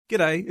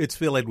G'day, it's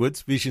Phil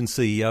Edwards, Vision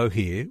CEO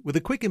here, with a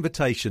quick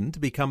invitation to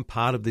become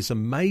part of this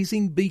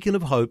amazing beacon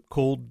of hope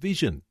called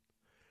Vision.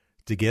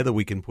 Together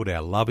we can put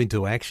our love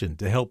into action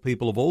to help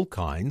people of all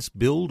kinds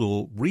build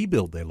or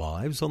rebuild their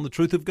lives on the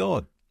truth of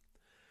God.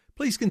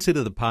 Please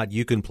consider the part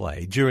you can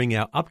play during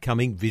our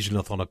upcoming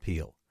Visionathon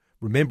appeal,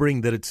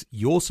 remembering that it's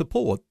your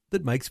support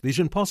that makes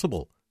Vision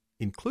possible,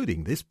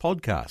 including this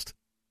podcast.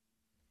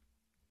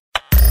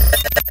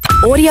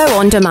 Audio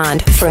on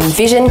demand from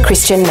Vision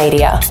Christian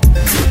Media.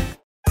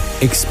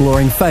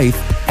 Exploring faith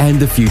and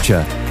the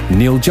future.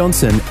 Neil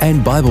Johnson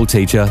and Bible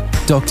teacher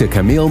Dr.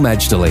 Kameel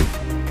Majdali.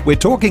 We're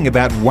talking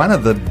about one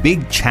of the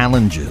big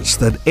challenges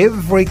that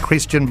every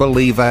Christian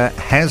believer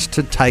has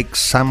to take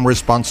some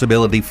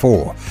responsibility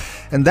for,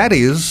 and that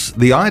is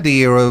the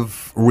idea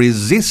of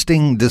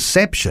resisting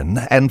deception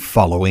and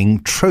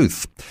following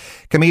truth.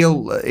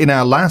 Kameel, in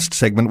our last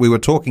segment, we were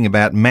talking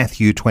about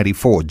Matthew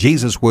 24,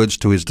 Jesus' words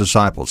to his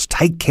disciples,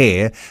 "Take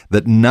care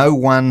that no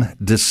one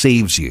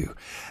deceives you."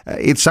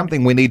 It's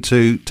something we need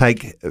to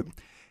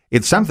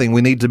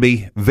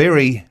be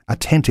very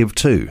attentive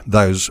to,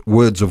 those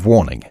words of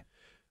warning.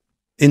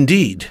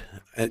 Indeed.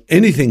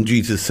 Anything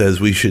Jesus says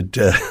we should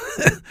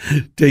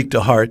take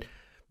to heart.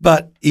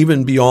 But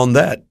even beyond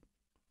that,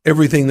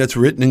 everything that's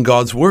written in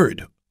God's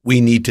Word,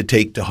 we need to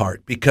take to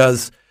heart,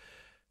 because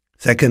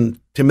 2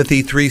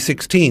 Timothy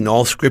 3:16,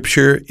 all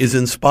Scripture is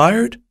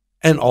inspired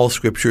and all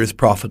Scripture is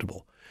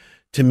profitable.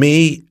 To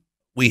me,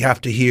 we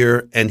have to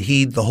hear and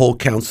heed the whole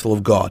counsel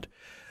of God.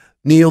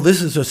 Neil,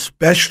 this is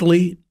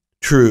especially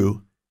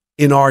true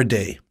in our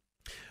day.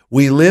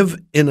 We live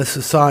in a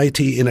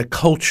society, in a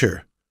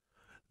culture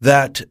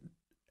that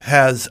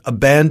has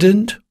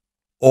abandoned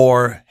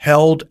or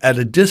held at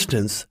a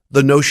distance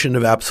the notion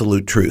of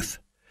absolute truth.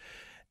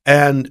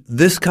 And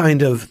this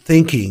kind of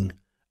thinking,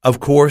 of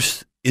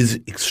course, is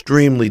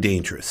extremely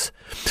dangerous.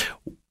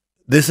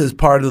 This is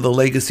part of the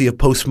legacy of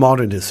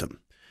postmodernism.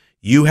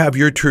 You have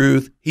your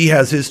truth, he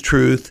has his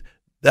truth,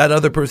 that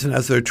other person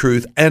has their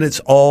truth, and it's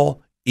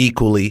all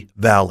equally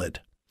valid.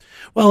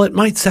 Well, it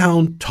might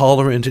sound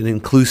tolerant and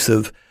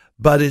inclusive,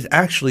 but it's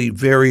actually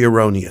very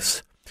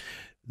erroneous.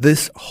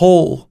 This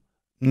whole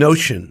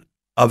notion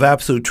of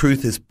absolute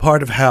truth is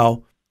part of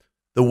how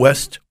the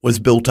West was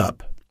built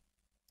up,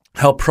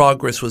 how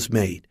progress was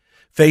made.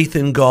 Faith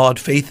in God,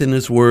 faith in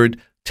His Word,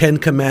 10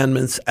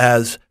 Commandments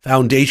as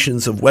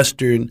foundations of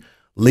Western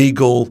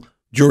legal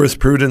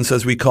jurisprudence,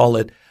 as we call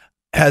it,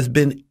 has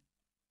been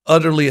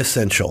utterly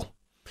essential.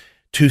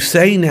 To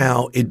say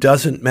now it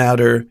doesn't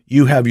matter,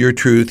 you have your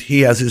truth,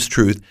 he has his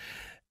truth,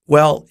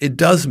 well, it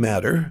does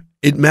matter.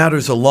 It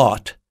matters a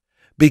lot,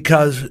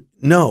 because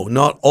no,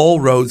 not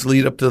all roads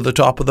lead up to the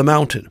top of the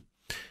mountain.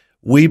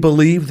 We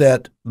believe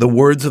that the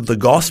words of the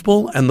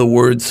gospel and the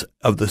words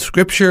of the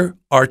Scripture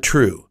are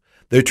true.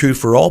 They're true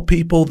for all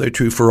people, they're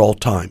true for all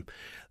time.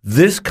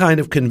 This kind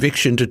of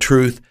conviction to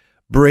truth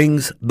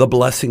brings the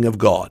blessing of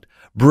God,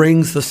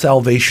 brings the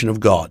salvation of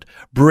God,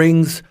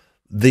 brings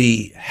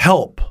the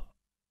help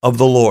of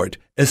the Lord,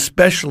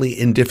 especially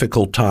in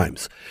difficult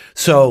times.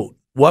 So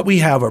what we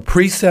have are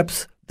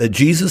precepts that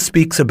Jesus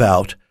speaks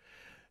about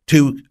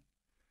to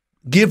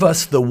give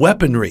us the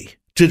weaponry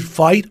to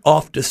fight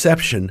off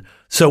deception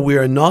so we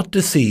are not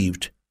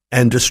deceived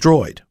and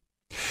destroyed.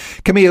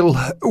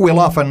 Kameel, we'll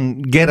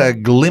often get a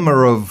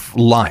glimmer of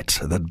light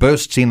that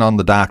bursts in on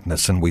the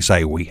darkness and we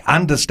say we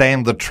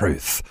understand the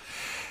truth.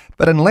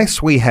 But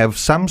unless we have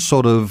some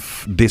sort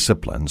of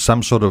discipline,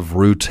 some sort of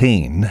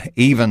routine,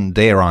 even,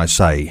 dare I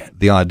say,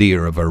 the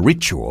idea of a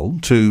ritual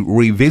to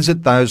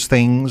revisit those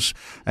things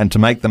and to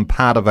make them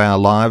part of our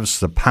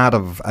lives, a part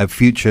of a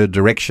future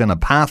direction, a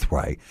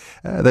pathway,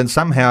 then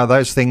somehow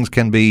those things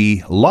can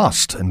be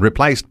lost and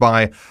replaced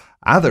by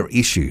other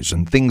issues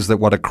and things that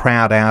want to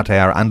crowd out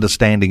our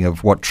understanding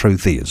of what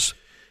truth is.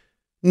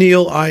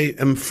 Neil, I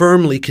am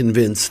firmly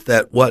convinced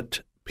that what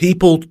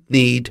people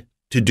need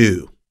to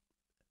do,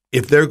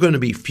 if they're going to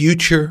be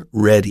future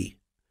ready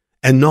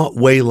and not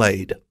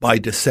waylaid by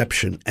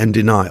deception and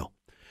denial,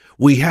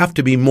 we have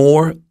to be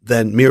more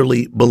than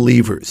merely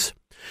believers.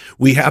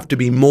 We have to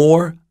be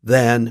more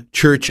than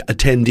church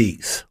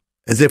attendees,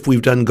 as if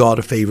we've done God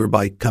a favor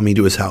by coming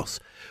to his house.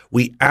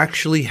 We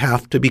actually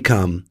have to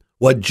become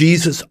what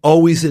Jesus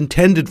always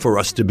intended for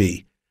us to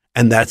be,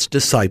 and that's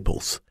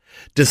disciples.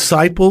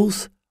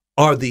 Disciples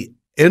are the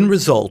end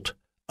result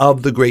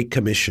of the Great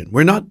Commission.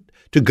 We're not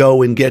to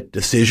go and get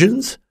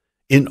decisions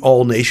in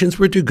all nations.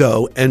 We're to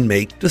go and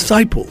make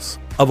disciples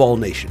of all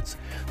nations.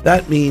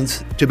 That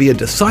means to be a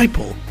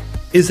disciple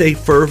is a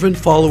fervent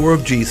follower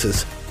of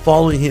Jesus,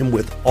 following him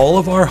with all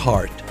of our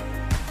heart,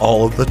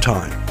 all of the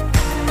time.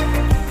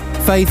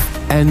 Faith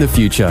and the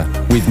Future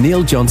with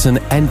Neil Johnson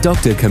and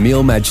Dr.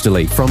 Kameel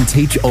Majdali from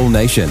Teach All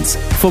Nations.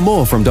 For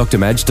more from Dr.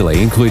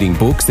 Majdali, including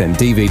books and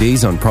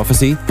DVDs on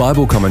prophecy,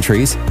 Bible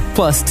commentaries,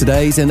 plus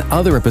today's and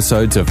other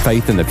episodes of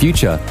Faith and the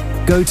Future,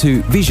 go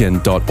to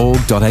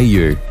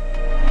vision.org.au.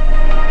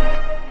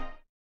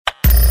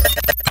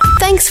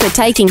 Thanks for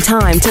taking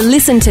time to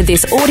listen to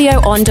this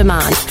audio on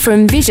demand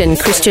from Vision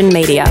Christian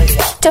Media.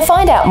 To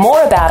find out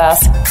more about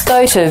us,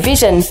 go to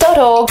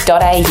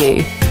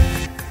vision.org.au.